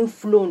is being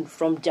flown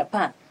from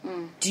Japan,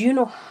 do you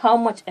know how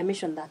much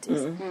emission that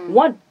is?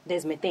 One,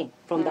 there's methane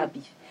from that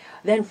beef.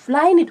 Then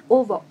flying it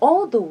over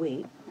all the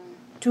way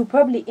to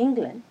probably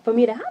England for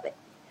me to have it.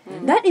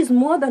 That is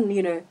more than,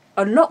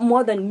 a lot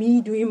more than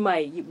me doing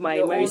my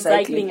recycling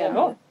recycling, and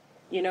all.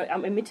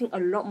 I'm emitting a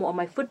lot more.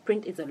 My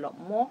footprint is a lot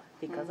more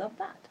because of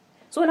that.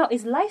 So now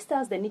it's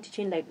lifestyles that need to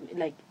change,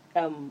 like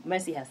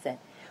Mercy has said.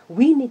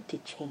 We need to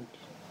change.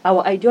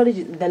 Our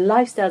ideology, the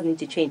lifestyles need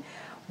to change.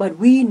 But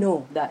we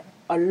know that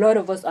a lot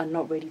of us are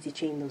not ready to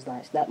change those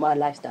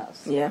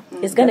lifestyles. Yeah,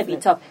 It's going to be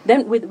tough.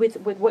 Then with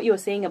what you were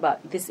saying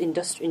about this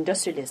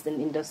industrialists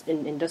and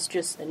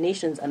industrious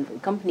nations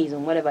and companies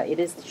and whatever it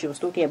is she was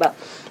talking about,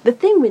 the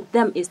thing with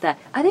them is that,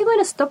 are they going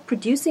to stop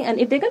producing? And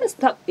if they're going to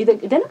stop, they're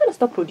not going to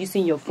stop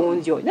producing your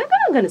phones, they're not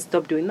going to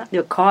stop doing that.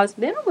 Your cars,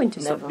 they're not going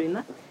to stop doing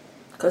that.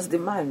 because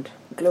demand,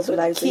 So the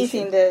globalization. key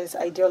thing there is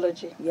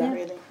ideology. Yeah.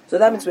 Really. So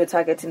that means we're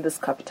targeting this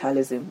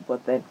capitalism,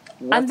 but then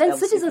what And then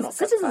else if citizens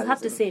not have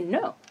to capitalism? say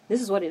no.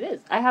 This is what it is.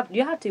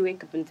 You have to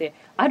wake up and say,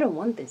 I don't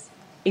want this.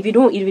 If you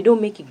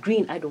don't make it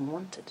green, I don't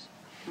want it.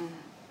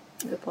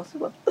 Is it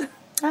possible?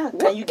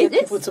 Can you get It is.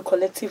 people to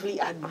collectively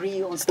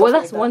agree on stuff Well,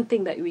 like that's that? one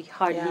thing that we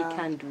hardly Yeah.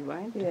 can do,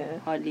 right? Yeah.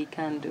 Hardly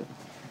can do.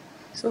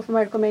 So for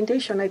my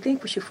recommendation, I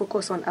think we should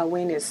focus on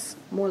awareness,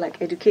 more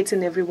like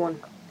educating everyone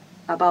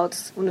about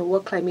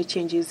what climate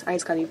change is, how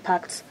it can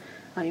impact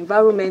our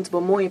environment,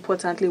 but more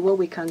importantly, what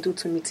we can do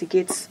to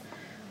mitigate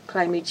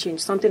climate change.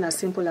 Something as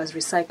simple as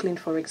recycling,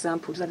 for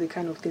example. Those are the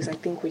kind of things I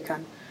think we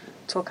can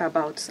talk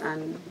about,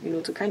 and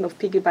to kind of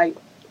piggyback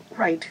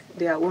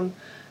their own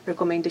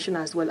recommendation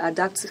as well,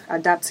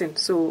 adapting.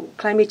 So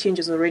climate change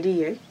is already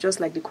here, just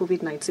like the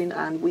COVID-19,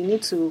 and we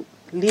need to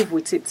live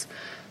with it.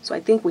 So I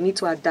think we need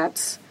to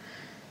adapt,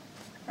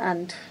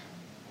 and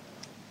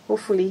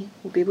hopefully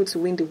we'll be able to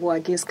win the war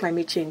against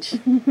climate change.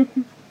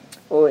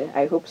 Oh,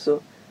 I hope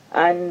so.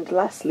 And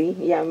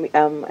lastly,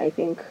 I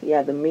think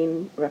the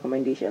main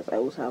recommendations I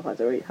also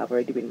have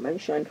already been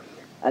mentioned.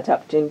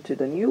 Adapting to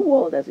the new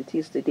world as it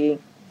is today,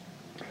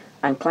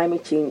 and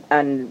climate change,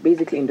 and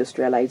basically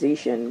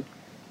industrialization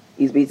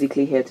is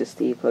basically here to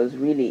stay. Because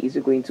really, is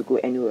it going to go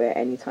anywhere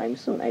anytime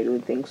soon? I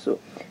don't think so,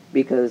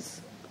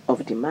 because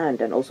of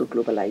demand and also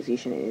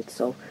globalization in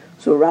itself.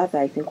 So rather,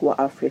 I think what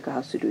Africa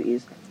has to do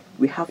is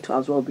we have to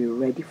as well be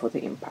ready for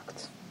the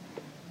impact.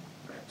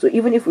 So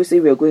even if we say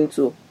we're going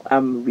to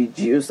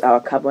reduce our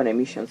carbon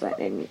emissions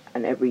and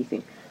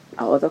everything,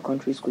 Are other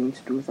countries going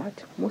to do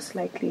that? Most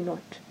likely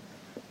not.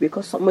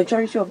 Because the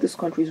majority of these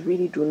countries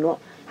really do not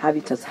have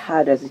it as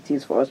hard as it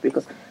is for us.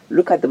 Because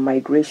look at the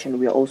migration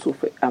we are also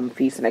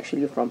facing,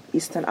 actually, from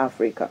Eastern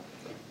Africa.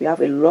 We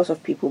have a lot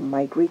of people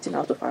migrating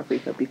out of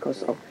Africa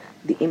because of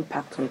the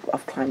impact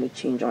of climate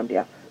change on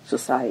their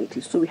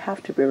society. So we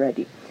have to be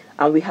ready.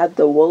 And we had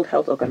the World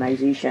Health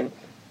Organization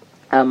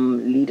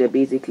leader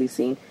basically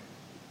saying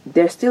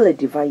there's still a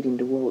divide in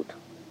the world.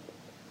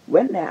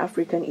 When there are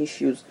African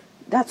issues,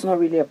 that's not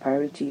really a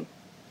priority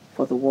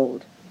for the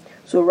world.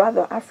 So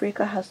rather,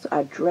 Africa has to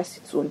address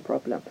its own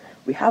problem.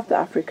 We have the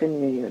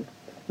African Union.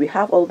 We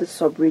have all these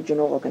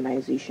sub-regional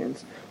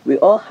organizations. We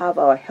all have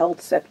our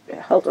health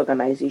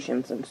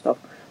organizations and stuff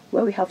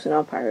where we have to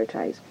now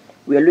prioritize.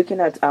 We are looking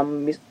at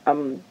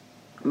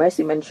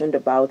Mercy mentioned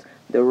about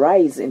the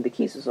rise in the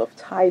cases of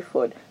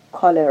typhoid,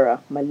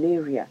 cholera,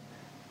 malaria.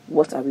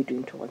 What are we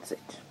doing towards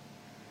it?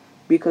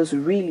 Because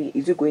really,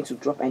 is it going to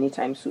drop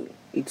anytime soon?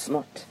 It's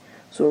not.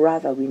 So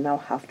rather, we now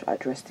have to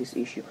address this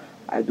issue.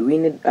 Do we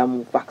need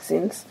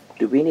vaccines?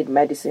 Do we need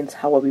medicines?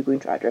 How are we going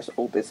to address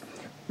all this?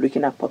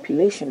 Looking at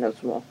population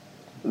as well.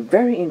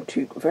 Very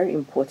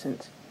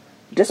important.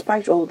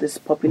 Despite all this,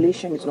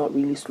 population is not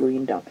really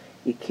slowing down.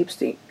 It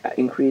keeps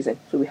increasing.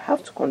 So we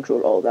have to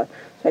control all that.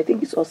 So I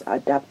think it's us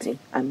adapting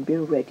and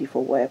being ready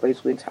for whatever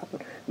is going to happen.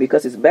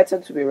 Because it's better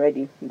to be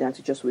ready than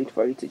to just wait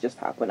for it to just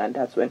happen. And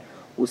that's when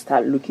we'll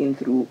start looking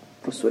through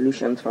for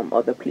solutions from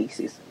other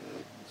places.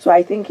 So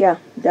I think,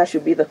 that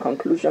should be the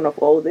conclusion of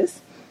all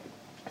this.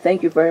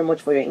 Thank you very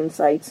much for your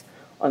insights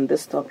on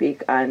this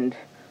topic. And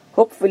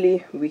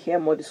hopefully we hear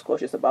more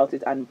discussions about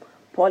it and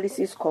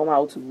policies come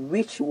out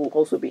which will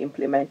also be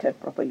implemented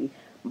properly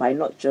by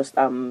not just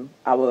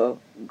our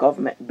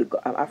government, the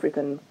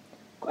African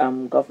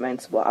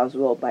governments, but as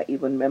well by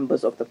even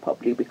members of the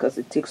public, because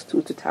it takes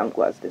two to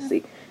tango, as they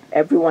say.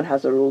 Everyone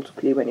has a role to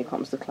play when it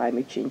comes to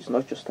climate change,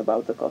 not just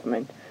about the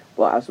government,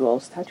 but as well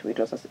start with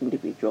us as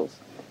individuals.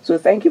 So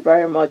thank you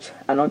very much,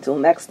 and until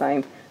next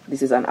time,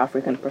 this is an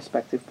African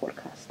Perspective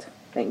podcast.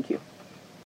 Thank you.